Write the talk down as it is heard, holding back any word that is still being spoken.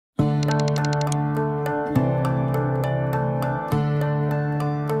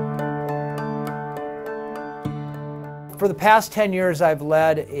For the past 10 years, I've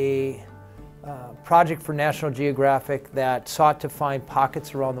led a project for National Geographic that sought to find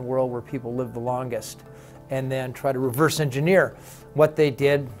pockets around the world where people live the longest and then try to reverse engineer what they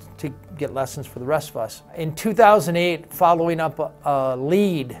did to get lessons for the rest of us. In 2008, following up a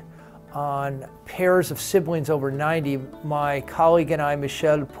lead on pairs of siblings over 90, my colleague and I,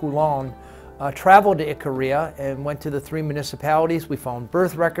 Michel Poulon, traveled to Ikaria and went to the 3 municipalities. We found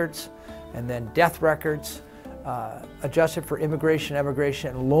birth records and then death records, adjusted for immigration,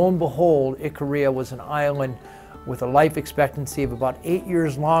 emigration, and lo and behold, Ikaria was an island with a life expectancy of about 8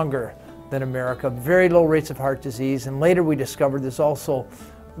 years longer than America, very low rates of heart disease, and later we discovered there's also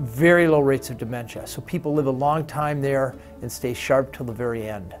very low rates of dementia. So people live a long time there and stay sharp till the very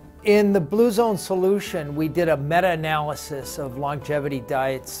end. In the Blue Zone solution, we did a meta-analysis of longevity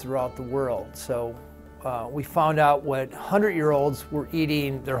diets throughout the world. So we found out what 100-year-olds were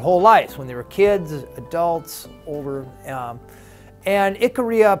eating their whole lives, when they were kids, adults, older. And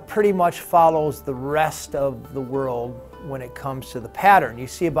Ikaria pretty much follows the rest of the world when it comes to the pattern. You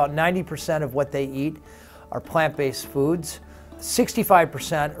see about 90% of what they eat are plant-based foods.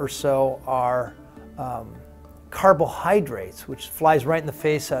 65% or so are carbohydrates, which flies right in the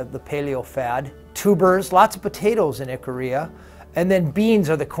face of the paleo fad. Tubers, lots of potatoes in Ikaria. And then beans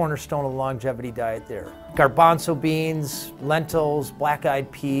are the cornerstone of the longevity diet there. Garbanzo beans, lentils, black-eyed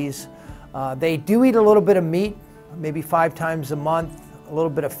peas. They do eat a little bit of meat, maybe 5 times a month, a little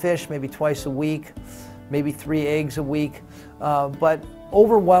bit of fish, maybe twice a week, maybe 3 eggs a week. But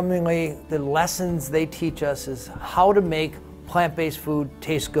overwhelmingly, the lessons they teach us is how to make plant-based food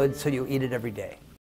taste good so you eat it every day.